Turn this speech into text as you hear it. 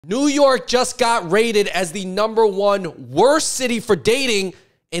New York just got rated as the #1 worst city for dating,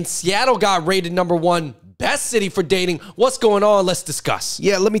 and Seattle got rated #1 best city for dating. What's going on? Let's discuss.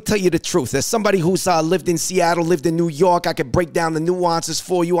 Yeah, let me tell you the truth. As somebody who's lived in Seattle, lived in New York, I could break down the nuances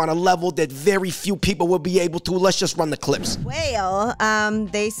for you on a level that very few people will be able to. Let's just run the clips. Well,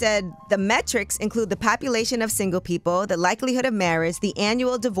 they said the metrics include the population of single people, the likelihood of marriage, the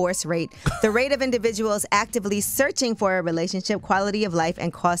annual divorce rate, the rate of individuals actively searching for a relationship, quality of life,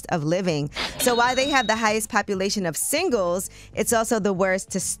 and cost of living. So while they have the highest population of singles, it's also the worst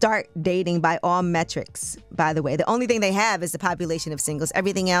to start dating by all metrics. By the way, the only thing they have is the population of singles.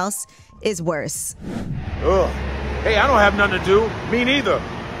 Everything else is worse. Ugh. Hey, I don't have nothing to do. Me neither.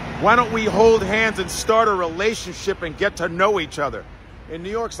 Why don't we hold hands and start a relationship and get to know each other? In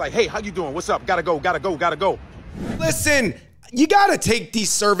New York, it's like, hey, how you doing? What's up? Gotta go, gotta go, gotta go. Listen, you gotta take these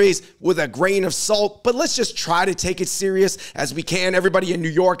surveys with a grain of salt, but let's just try to take it serious as we can. Everybody in New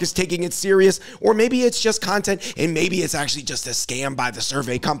York is taking it serious, or maybe it's just content, and maybe it's actually just a scam by the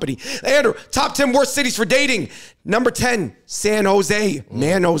survey company. Andrew, top 10 worst cities for dating. Number 10, San Jose,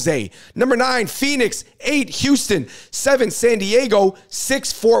 Man Jose. Number 9, Phoenix. 8, Houston. 7, San Diego.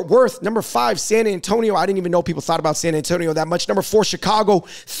 6, Fort Worth. Number 5, San Antonio. I didn't even know people thought about San Antonio that much. Number 4, Chicago.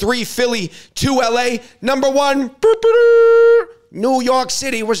 3, Philly. 2, LA. Number 1, New York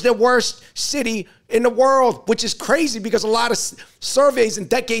City was the worst city in the world, which is crazy because a lot of surveys in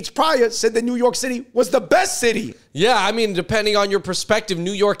decades prior said that New York City was the best city. Yeah, I mean, depending on your perspective,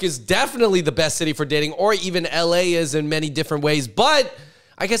 New York is definitely the best city for dating, or even LA is in many different ways. But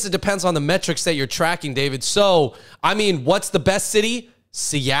I guess it depends on the metrics that you're tracking, David. So, I mean, what's the best city?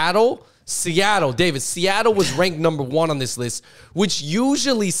 Seattle? Seattle, David. Seattle was ranked #1 on this list, which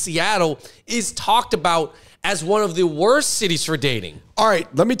usually Seattle is talked about as one of the worst cities for dating. All right,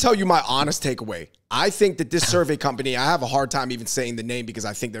 let me tell you my honest takeaway. I think that this survey company, I have a hard time even saying the name because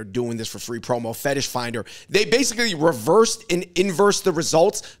I think they're doing this for free promo, Fetish Finder. They basically reversed and inversed the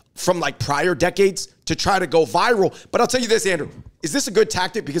results from like prior decades to try to go viral. But I'll tell you this, Andrew, is this a good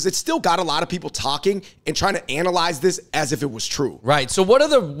tactic? Because it's still got a lot of people talking and trying to analyze this as if it was true. Right. So what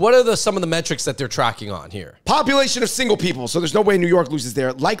are some of the metrics that they're tracking on here? Population of single people. So there's no way New York loses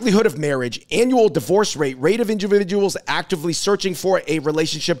there. Likelihood of marriage, annual divorce rate, rate of individuals actively searching for a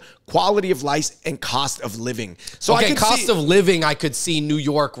relationship, quality of life, and cost of living. So okay, cost of living, I could see New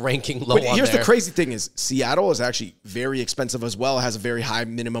York ranking low on there. Here's the crazy thing is Seattle is actually very expensive as well. It has a very high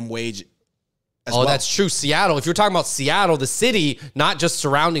minimum wage as well. That's true. Seattle, if you're talking about Seattle, the city, not just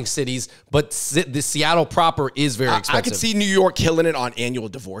surrounding cities, but the Seattle proper is very expensive. I could see New York killing it on annual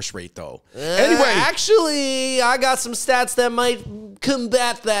divorce rate, though. Anyway. Actually, I got some stats that might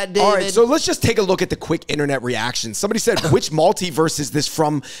combat that, David. All right, so let's just take a look at the quick internet reaction. Somebody said, which multiverse is this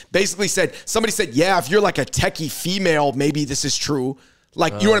from? Basically somebody said, yeah, if you're like a techie female, maybe this is true.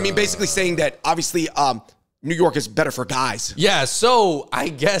 Like, you know what I mean? Basically saying that, obviously, New York is better for guys. Yeah, so I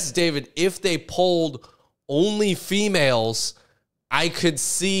guess, David, if they polled only females, I could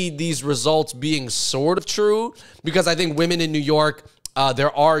see these results being sort of true because I think women in New York,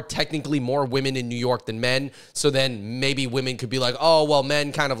 there are technically more women in New York than men. So then maybe women could be like, oh, well,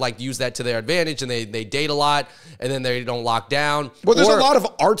 men kind of like use that to their advantage and they date a lot and then they don't lock down. Well, there's a lot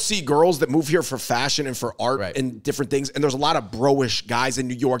of artsy girls that move here for fashion and for art and different things. And there's a lot of bro-ish guys in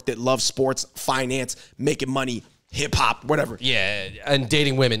New York that love sports, finance, making money, hip hop, whatever. Yeah, and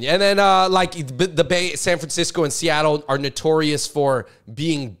dating women. And then like the Bay, San Francisco and Seattle are notorious for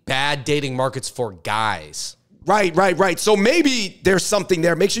being bad dating markets for guys. Right. So maybe there's something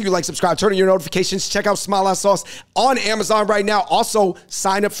there. Make sure you like, subscribe, turn on your notifications. Check out Smile Out Sauce on Amazon right now. Also,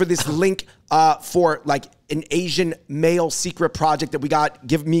 sign up for this link for like an Asian male secret project that we got.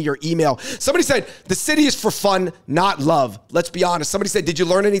 Give me your email. Somebody said, the city is for fun, not love. Let's be honest. Somebody said, did you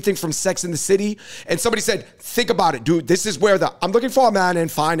learn anything from Sex in the City? And somebody said, think about it, dude. This is where I'm looking for a man in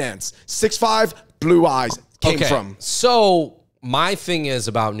finance. 6'5", blue eyes came from. So my thing is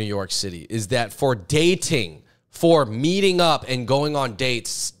about New York City is that for dating, for meeting up and going on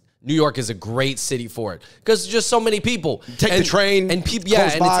dates, New York is a great city for it because just so many people take the train and people,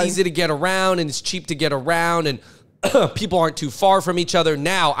 and it's easy to get around and it's cheap to get around and people aren't too far from each other.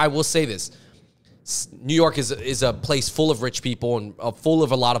 Now, I will say this: New York is a place full of rich people and full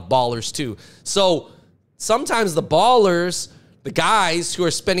of a lot of ballers too. So sometimes the ballers, the guys who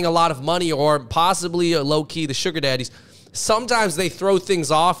are spending a lot of money or possibly low key the sugar daddies, sometimes they throw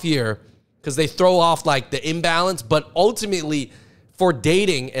things off here because they throw off like the imbalance, but ultimately for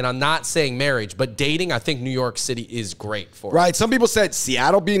dating, and I'm not saying marriage, but dating, I think New York City is great for. Right. Some people said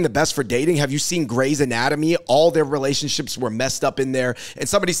Seattle being the best for dating. Have you seen Grey's Anatomy? All their relationships were messed up in there. And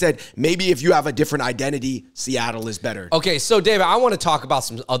somebody said, maybe if you have a different identity, Seattle is better. Okay, so David, I want to talk about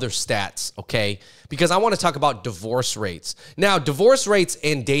some other stats, okay? Because I want to talk about divorce rates. Now, divorce rates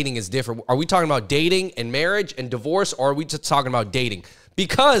and dating is different. Are we talking about dating and marriage and divorce, or are we just talking about dating?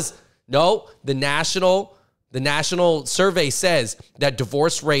 Because, no, the national survey says that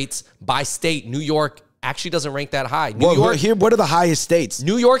divorce rates by state, New York actually doesn't rank that high. New York, here, what are the highest states?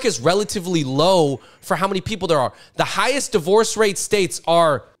 New York is relatively low for how many people there are. The highest divorce rate states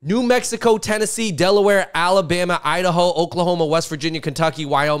are New Mexico, Tennessee, Delaware, Alabama, Idaho, Oklahoma, West Virginia, Kentucky,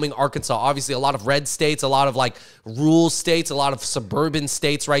 Wyoming, Arkansas. Obviously, a lot of red states, a lot of like rural states, a lot of suburban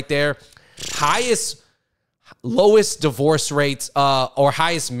states right there. Lowest divorce rates or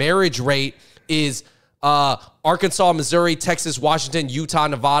highest marriage rate is Arkansas, Missouri, Texas, Washington, Utah,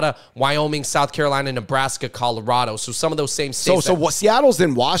 Nevada, Wyoming, South Carolina, Nebraska, Colorado. So some of those same states. So what Seattle's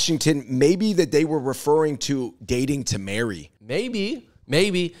in Washington, maybe that they were referring to dating to marry. Maybe.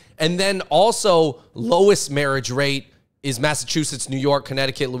 And then also lowest marriage rate is Massachusetts, New York,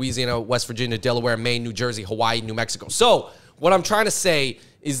 Connecticut, Louisiana, West Virginia, Delaware, Maine, New Jersey, Hawaii, New Mexico. So what I'm trying to say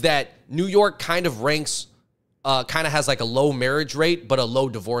is that New York kind of ranks kind of has like a low marriage rate, but a low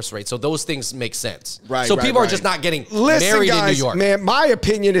divorce rate. So those things make sense. Right. So people are just not getting married in New York. Man, my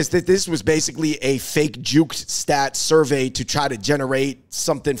opinion is that this was basically a fake juked stat survey to try to generate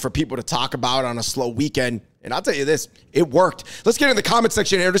something for people to talk about on a slow weekend. And I'll tell you this, it worked. Let's get in the comment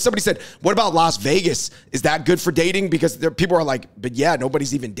section here. Somebody said, what about Las Vegas? Is that good for dating? Because people are like, but yeah,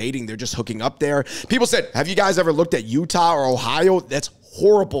 nobody's even dating. They're just hooking up there. People said, have you guys ever looked at Utah or Ohio? That's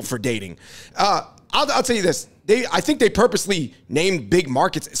horrible for dating. I'll tell you this. I think they purposely named big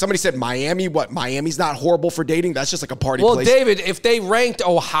markets. Somebody said Miami. What? Miami's not horrible for dating? That's just like a party place. Well, David, if they ranked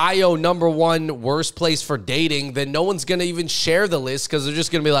Ohio #1 worst place for dating, then no one's going to even share the list because they're just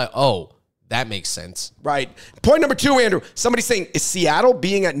going to be like, oh, that makes sense. Right. Point number 2, Andrew. Somebody's saying, is Seattle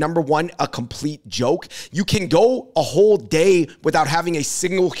being at #1 a complete joke? You can go a whole day without having a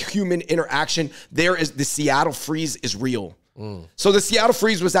single human interaction. The Seattle freeze is real. So the Seattle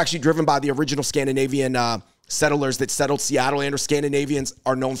freeze was actually driven by the original Scandinavian settlers that settled Seattle. And Scandinavians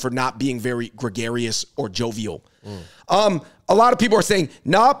are known for not being very gregarious or jovial. A lot of people are saying,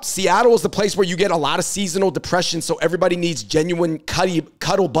 nope, Seattle is the place where you get a lot of seasonal depression, so everybody needs genuine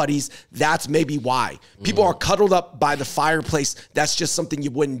cuddle buddies. That's maybe why. People are cuddled up by the fireplace. That's just something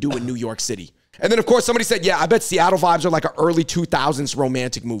you wouldn't do in New York City. And then, of course, somebody said, yeah, I bet Seattle vibes are like an early 2000s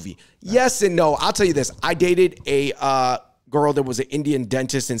romantic movie. Yes and no. I'll tell you this. I dated a girl that was an Indian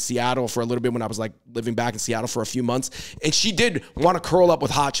dentist in Seattle for a little bit when I was like living back in Seattle for a few months. And she did want to curl up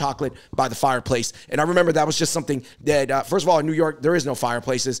with hot chocolate by the fireplace. And I remember that was just something that, first of all, in New York, there is no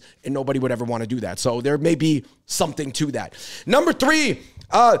fireplaces and nobody would ever want to do that. So there may be something to that. Number 3,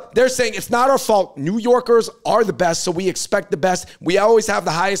 they're saying it's not our fault. New Yorkers are the best, so we expect the best. We always have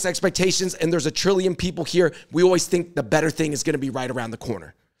the highest expectations, and there's a trillion people here. We always think the better thing is going to be right around the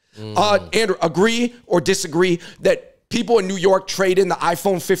corner. Andrew, agree or disagree that people in New York trade in the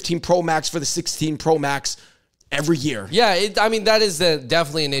iPhone 15 Pro Max for the 16 Pro Max every year? Yeah, I mean, that is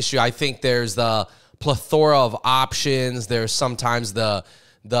definitely an issue. I think there's the plethora of options. There's sometimes the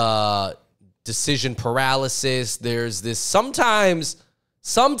decision paralysis. There's this sometimes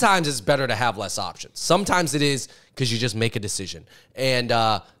it's better to have less options. Sometimes it is because you just make a decision. And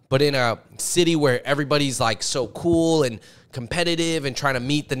but in a city where everybody's like so cool and competitive and trying to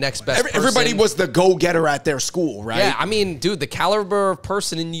meet the next best person. Everybody was the go-getter at their school, right? Yeah, I mean, dude, the caliber of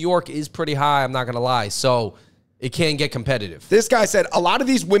person in New York is pretty high, I'm not going to lie. So it can get competitive. This guy said, a lot of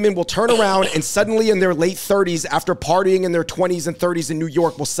these women will turn around and suddenly in their late 30s, after partying in their 20s and 30s in New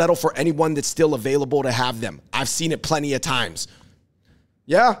York, will settle for anyone that's still available to have them. I've seen it plenty of times.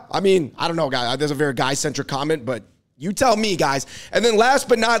 Yeah, I mean, I don't know, guys. There's a very guy-centric comment, but you tell me, guys. And then last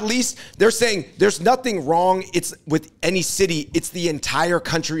but not least, they're saying there's nothing wrong with any city. It's the entire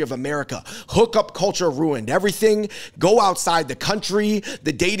country of America. Hookup culture ruined everything. Go outside the country.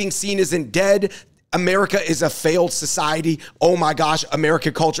 The dating scene isn't dead. America is a failed society. Oh my gosh,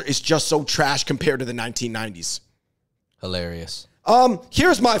 American culture is just so trash compared to the 1990s. Hilarious.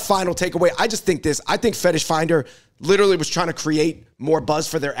 Here's my final takeaway. I just think this. I think Fetish Finder literally was trying to create more buzz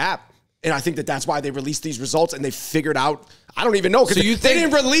for their app. And I think that that's why they released these results and they figured out, I don't even know, because they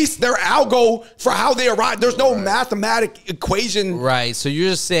didn't release their algo for how they arrived. There's no mathematic equation. Right. So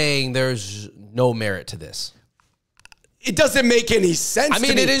you're just saying there's no merit to this. It doesn't make any sense. I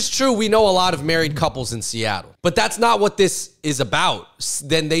mean, it is true. We know a lot of married couples in Seattle, but that's not what this is about.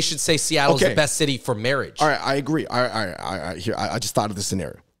 Then they should say Seattle is the best city for marriage. All right, I agree. I just thought of the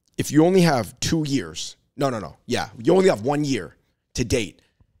scenario. If you only have 2 years, no. Yeah, you only have 1 year to date.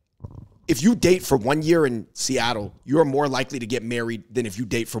 If you date for 1 year in Seattle, you're more likely to get married than if you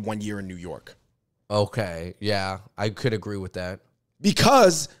date for 1 year in New York. Okay, yeah, I could agree with that.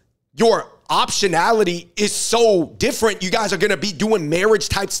 Because your optionality is so different. You guys are going to be doing marriage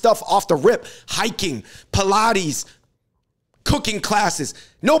type stuff off the rip. Hiking, Pilates, cooking classes.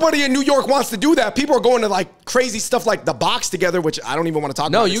 Nobody in New York wants to do that. People are going to like crazy stuff like the box together, which I don't even want to talk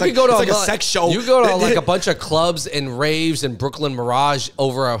about. No, you could go to like a sex show. You go to like a bunch of clubs and raves and Brooklyn Mirage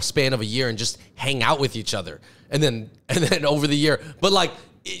over a span of a year and just hang out with each other. And then over the year. But like,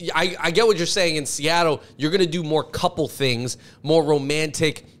 I get what you're saying. In Seattle, you're going to do more couple things, more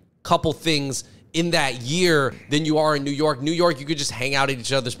romantic couple things in that year than you are in New York. New York, you could just hang out at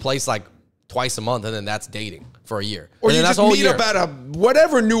each other's place like twice a month, and then that's dating for a year. Or you just meet up at a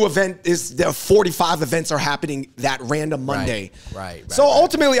whatever new event is. The 45 events are happening that random Monday. Right. So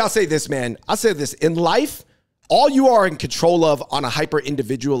ultimately, I'll say this, man. I'll say this. In life, all you are in control of on a hyper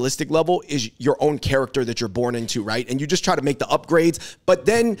individualistic level is your own character that you're born into, right? And you just try to make the upgrades. But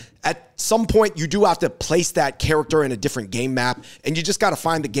then at some point, you do have to place that character in a different game map. And you just got to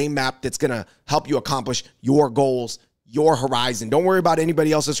find the game map that's going to help you accomplish your goals, your horizon. Don't worry about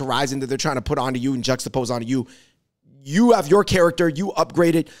anybody else's horizon that they're trying to put onto you and juxtapose onto you. You have your character. You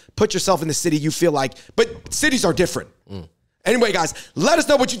upgrade it. Put yourself in the city you feel like. But cities are different. Anyway, guys, let us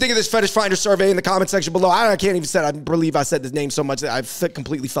know what you think of this Fetish Finder survey in the comment section below. I can't even say, I believe I said this name so much that I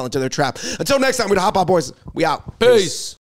completely fell into their trap. Until next time, we're the Hot Pot Boys. We out. Peace.